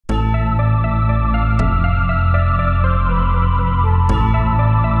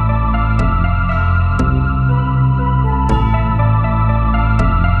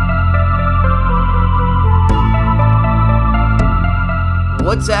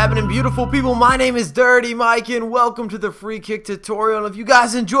What's happening, beautiful people? My name is Dirty Mike and welcome to the free kick tutorial. And if you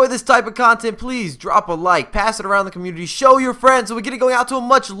guys enjoy this type of content, please drop a like, pass it around the community, show your friends so we get it going out to a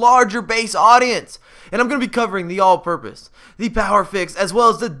much larger base audience. And I'm going to be covering the all-purpose, the power fix, as well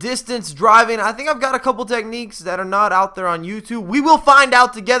as the distance driving. I think I've got a couple techniques that are not out there on YouTube. We will find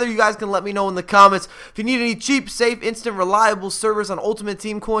out together. You guys can let me know in the comments. If you need any cheap, safe, instant, reliable service on Ultimate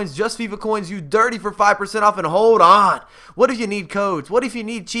Team coins, just FIFA coins, use Dirty for 5% off. And hold on, what if you need codes? What if you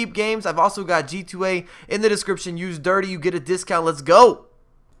need cheap games? I've also got G2A in the description. Use Dirty, you get a discount. Let's go.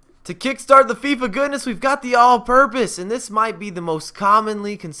 To kickstart the FIFA goodness, we've got the all-purpose, and this might be the most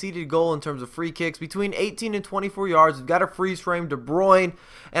commonly conceded goal in terms of free kicks. Between 18 and 24 yards, we've got a freeze frame, De Bruyne,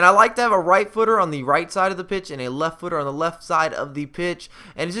 and I like to have a right footer on the right side of the pitch and a left footer on the left side of the pitch,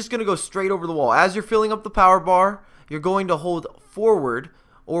 and it's just going to go straight over the wall. As you're filling up the power bar, you're going to hold forward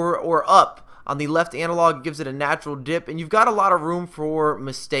or up. On the left analog, it gives it a natural dip, and you've got a lot of room for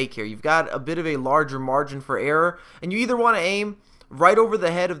mistake here. You've got a bit of a larger margin for error, and you either want to aim right over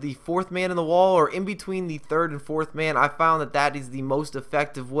the head of the fourth man in the wall or in between the third and fourth man. I found that that is the most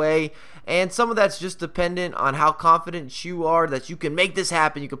effective way, and some of that's just dependent on how confident you are that you can make this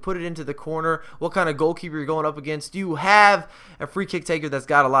happen. You can put it into the corner, what kind of goalkeeper you're going up against. You have a free kick taker that's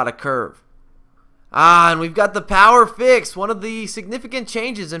got a lot of curve. And we've got the power fix, one of the significant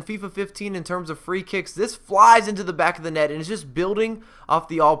changes in FIFA 15 in terms of free kicks. This flies into the back of the net and it's just building off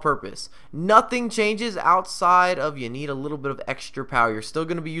the all-purpose. Nothing changes outside of you need a little bit of extra power. You're still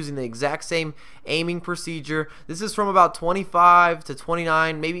going to be using the exact same aiming procedure. This is from about 25 to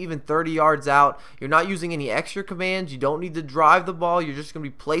 29, maybe even 30 yards out. You're not using any extra commands. You don't need to drive the ball. You're just going to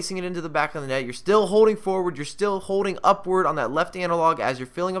be placing it into the back of the net. You're still holding forward. You're still holding upward on that left analog as you're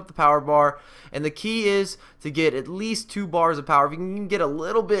filling up the power bar. And the key is to get at least 2 bars of power. If you can get a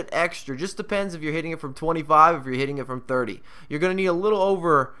little bit extra, just depends if you're hitting it from 25, if you're hitting it from 30. You're going to need a little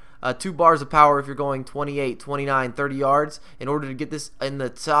over 2 bars of power if you're going 28, 29, 30 yards in order to get this in the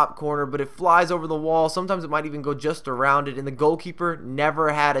top corner, but it flies over the wall. Sometimes it might even go just around it, and the goalkeeper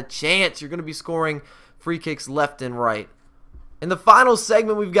never had a chance. You're going to be scoring free kicks left and right. In the final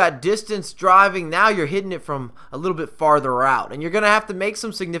segment, we've got distance driving. Now you're hitting it from a little bit farther out, and you're going to have to make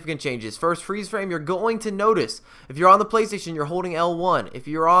some significant changes. First, freeze frame, you're going to notice. If you're on the PlayStation, you're holding L1. If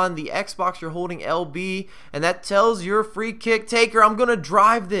you're on the Xbox, you're holding LB, and that tells your free kick taker, I'm going to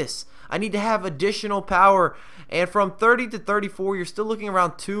drive this. I need to have additional power. And from 30 to 34, you're still looking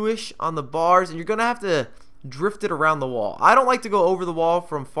around 2-ish on the bars, and you're going to have to drift it around the wall. I don't like to go over the wall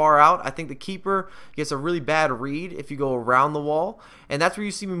from far out. I think the keeper gets a really bad read if you go around the wall, and that's where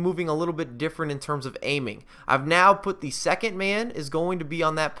you see me moving a little bit different in terms of aiming. I've now put the second man is going to be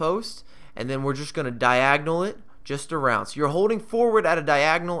on that post, and then we're just going to diagonal it just around. So you're holding forward at a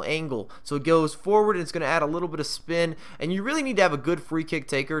diagonal angle, so it goes forward and it's going to add a little bit of spin, and you really need to have a good free kick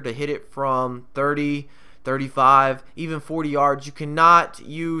taker to hit it from 30, 35, even 40 yards. You cannot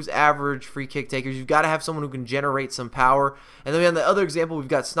use average free kick takers. You've got to have someone who can generate some power. And then on the other example, we've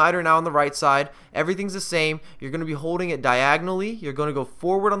got Snyder now on the right side. Everything's the same. You're going to be holding it diagonally. You're going to go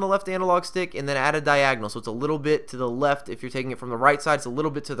forward on the left analog stick and then add a diagonal. So it's a little bit to the left if you're taking it from the right side. It's a little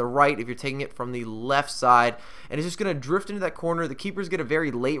bit to the right if you're taking it from the left side. And it's just going to drift into that corner. The keepers get a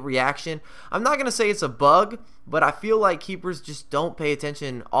very late reaction. I'm not going to say it's a bug, but I feel like keepers just don't pay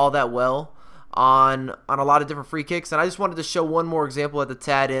attention all that well on a lot of different free kicks. And I just wanted to show one more example at the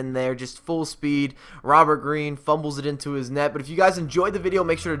tad end there, just full speed. Robert Green fumbles it into his net. But if you guys enjoyed the video,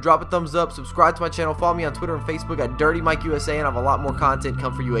 make sure to drop a thumbs up, subscribe to my channel, follow me on Twitter and Facebook at Dirty Mike USA, and I have a lot more content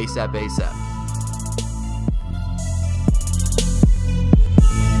come for you ASAP.